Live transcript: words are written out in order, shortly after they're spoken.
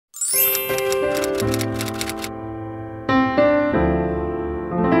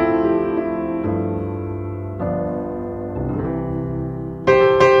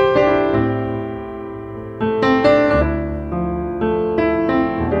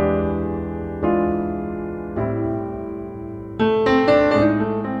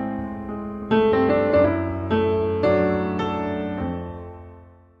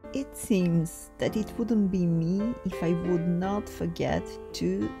convinced that it wouldn't be me if I would not forget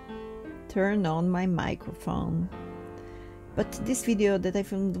to turn on my microphone. But this video that I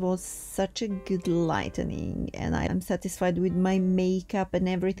filmed was such a good lightening, and I'm satisfied with my makeup and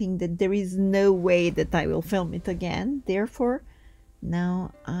everything that there is no way that I will film it again. Therefore,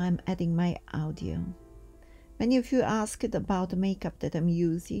 now I'm adding my audio. Many of you asked about the makeup that I'm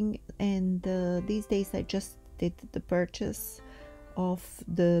using, and these days I just did the purchase of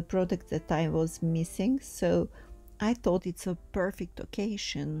the product that I was missing, so I thought it's a perfect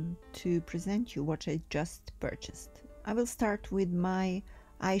occasion to present you what I just purchased. I will start with my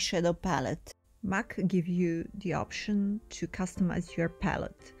eyeshadow palette. MAC give you the option to customize your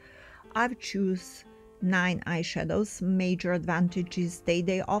palette. I've choose 9 eyeshadows. Major advantage is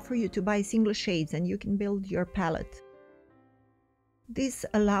they offer you to buy single shades and you can build your palette. This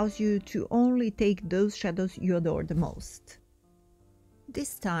allows you to only take those shadows you adore the most.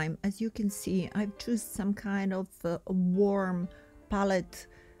 This time, as you can see, I've chosen some kind of warm palette.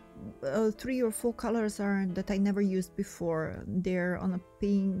 3 or 4 colors are that I never used before. They're on a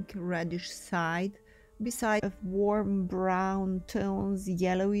pink reddish side, beside of warm brown tones,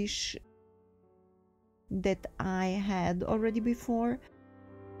 yellowish, that I had already before.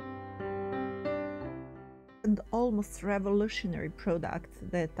 An almost revolutionary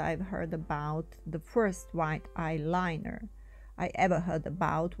product that I've heard about, the first white eyeliner I ever heard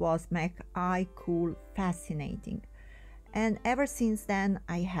about, was MAC Eye Cool Fascinating, and ever since then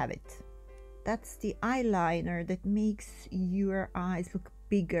I have it. That's the eyeliner that makes your eyes look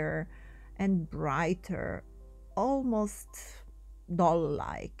bigger and brighter, almost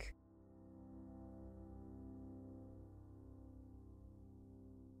doll-like.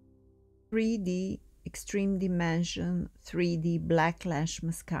 Extreme Dimension 3D Black Lash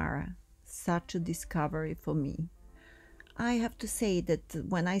Mascara. Such a discovery for me. I have to say that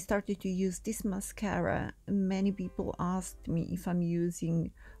when I started to use this mascara, many people asked me if I'm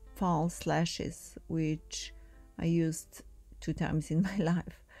using false lashes, which I used 2 times in my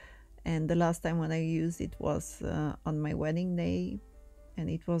life. And the last time when I used it was on my wedding day, and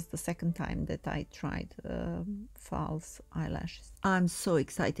it was the second time that I tried false eyelashes. I'm so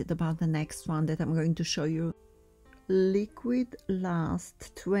excited about the next one that I'm going to show you. Liquid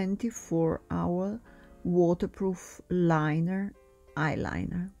Last 24-hour waterproof liner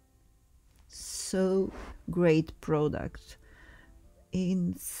eyeliner. So great product.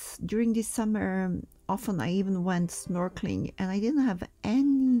 During this summer, often I even went snorkeling and I didn't have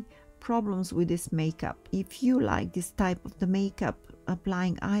any problems with this makeup. If you like this type of the makeup,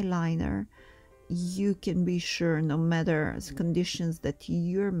 applying eyeliner, you can be sure no matter conditions that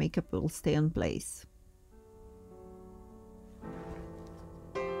your makeup will stay in place.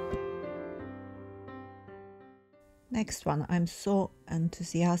 Next one I'm so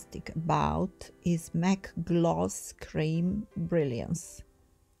enthusiastic about is MAC Gloss Cream Brilliance.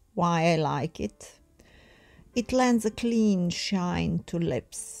 Why I like it? It lends a clean shine to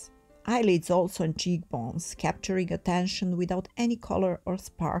lips, eyelids also and cheekbones, capturing attention without any color or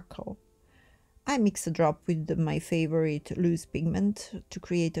sparkle. I mix a drop with my favorite loose pigment to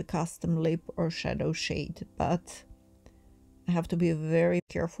create a custom lip or shadow shade, but I have to be very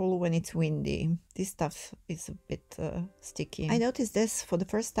careful when it's windy. This stuff is a bit sticky. I noticed this for the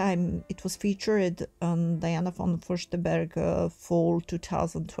first time. It was featured on Diana von Furstenberg Fall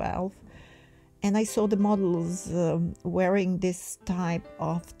 2012. And I saw the models wearing this type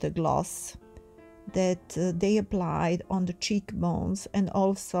of the gloss that they applied on the cheekbones and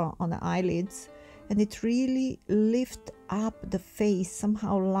also on the eyelids, and it really lifts up the face,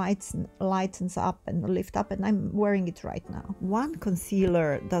 somehow lightens up and lift up, and I'm wearing it right now. One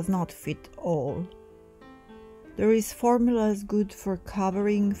concealer does not fit all. There is formulas good for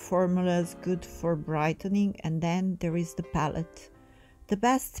covering, formulas good for brightening, and then there is the palette. The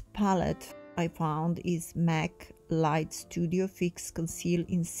best palette I found is MAC Light Studio Fix Conceal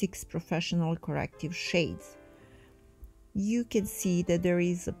in 6 professional corrective shades. You can see that there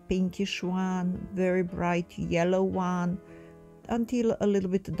is a pinkish one, very bright yellow one, until a little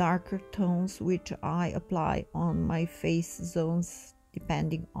bit darker tones, which I apply on my face zones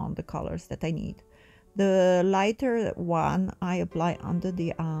depending on the colors that I need. The lighter one I apply under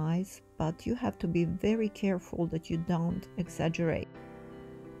the eyes, but you have to be very careful that you don't exaggerate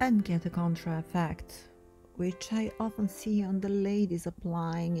and get a contra effect, which I often see on the ladies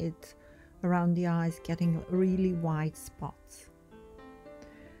applying it around the eyes, getting really white spots.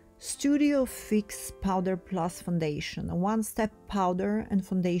 Studio Fix Powder Plus Foundation, a one-step powder and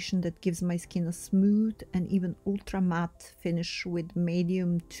foundation that gives my skin a smooth and even ultra matte finish with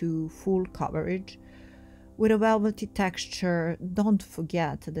medium to full coverage, with a velvety texture. Don't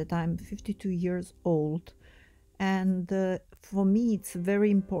forget that I'm 52 years old, and for me it's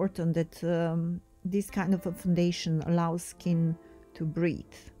very important that this kind of a foundation allows skin to breathe,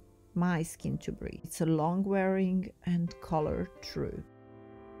 my skin to breathe. It's a long wearing and color true.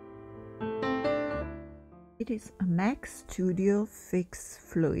 It is a MAC Studio Fix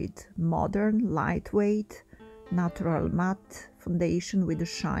Fluid, modern, lightweight, natural matte foundation with a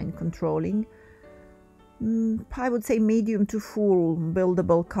shine controlling, I would say medium to full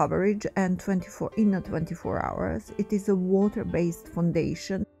buildable coverage and 24 hours. It is a water-based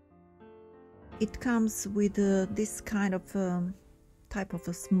foundation. It comes with this kind of type of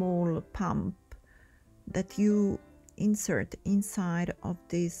a small pump that you insert inside of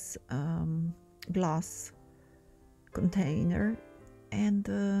this glass container,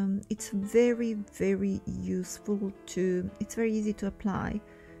 and it's very useful it's very easy to apply,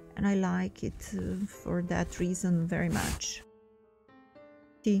 and I like it for that reason very much.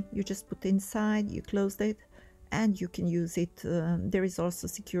 See, you just put inside, you close it, and you can use it. There is also a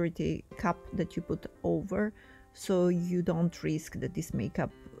security cup that you put over, so you don't risk that this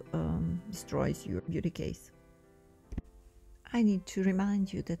makeup destroys your beauty case. I need to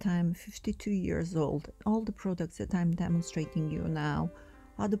remind you that I'm 52 years old. All the products that I'm demonstrating you now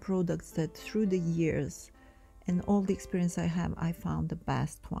are the products that through the years and all the experience I have, I found the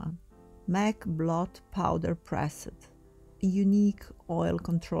best one. MAC Blot Powder Pressed, a unique oil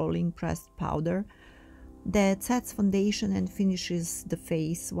controlling pressed powder that sets foundation and finishes the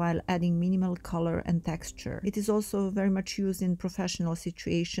face while adding minimal color and texture. It is also very much used in professional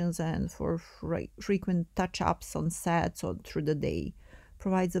situations and for frequent touch-ups on sets or through the day.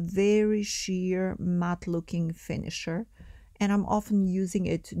 Provides a very sheer, matte-looking finisher, and I'm often using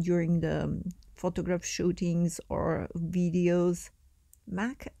it during the photograph shootings or videos.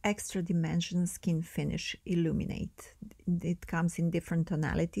 MAC Extra Dimension Skin Finish Illuminate. It comes in different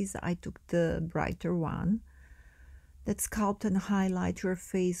tonalities. I took the brighter one. That sculpt and highlight your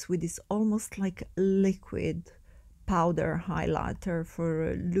face with this almost like liquid powder highlighter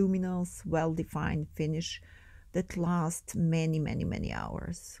for a luminous, well-defined finish that lasts many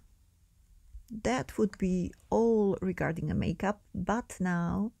hours. That would be all regarding the makeup, but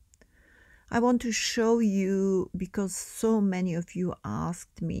now I want to show you, because so many of you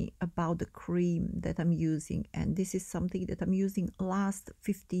asked me about the cream that I'm using, and this is something that I'm using last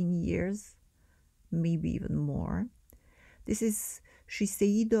 15 years, maybe even more. This is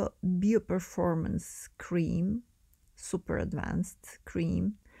Shiseido Bioperformance Cream, super advanced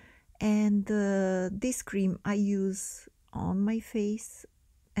cream, and this cream I use on my face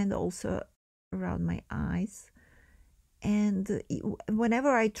and also around my eyes. And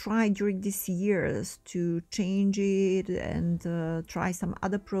whenever I try during these years to change it and try some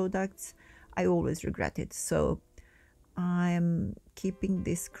other products, I always regret it. So I'm keeping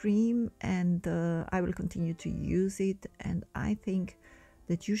this cream, and I will continue to use it, and I think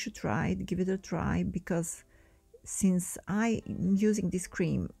that you should try it, give it a try, because since I'm using this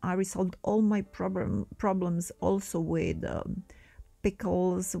cream, I resolved all my problems also with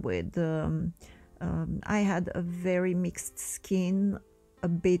pickles, with I had a very mixed skin, a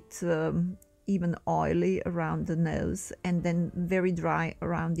bit even oily around the nose, and then very dry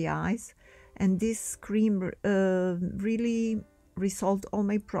around the eyes. And this cream really resolved all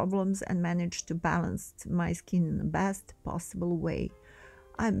my problems and managed to balance my skin in the best possible way.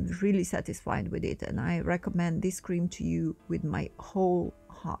 I'm really satisfied with it, and I recommend this cream to you with my whole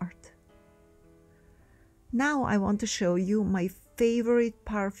heart. Now I want to show you my favorite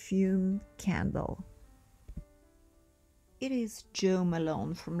perfume candle. It is Jo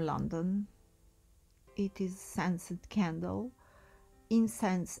Malone from London. It is scented candle,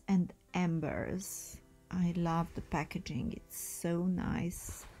 incense and embers. I love the packaging, it's so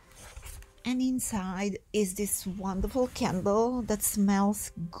nice. And inside is this wonderful candle that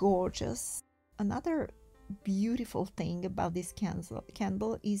smells gorgeous. Another beautiful thing about this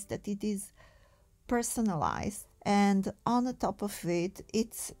candle is that it is personalized, and on the top of it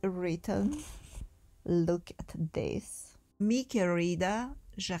it's written, look at this, Mi querida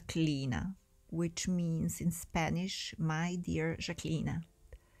Jacqueline, which means in Spanish, my dear Jacqueline.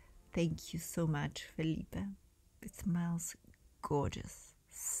 Thank you so much, Felipe. It smells gorgeous,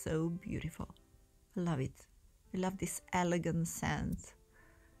 so beautiful. I love it. I love this elegant scent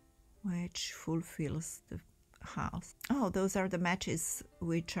which fulfills the house. Oh, those are the matches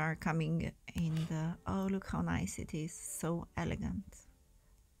which are coming in the, oh, look how nice it is, so elegant,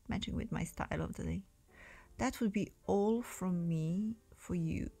 matching with my style of the day. That would be all from me for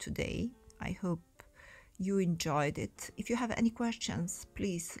you today. I hope you enjoyed it. If you have any questions,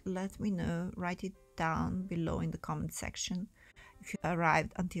 please let me know. Write it down below in the comment section. If you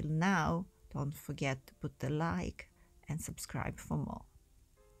arrived until now, don't forget to put the like and subscribe for more.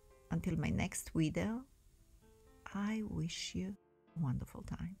 Until my next video, I wish you a wonderful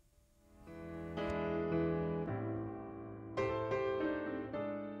time.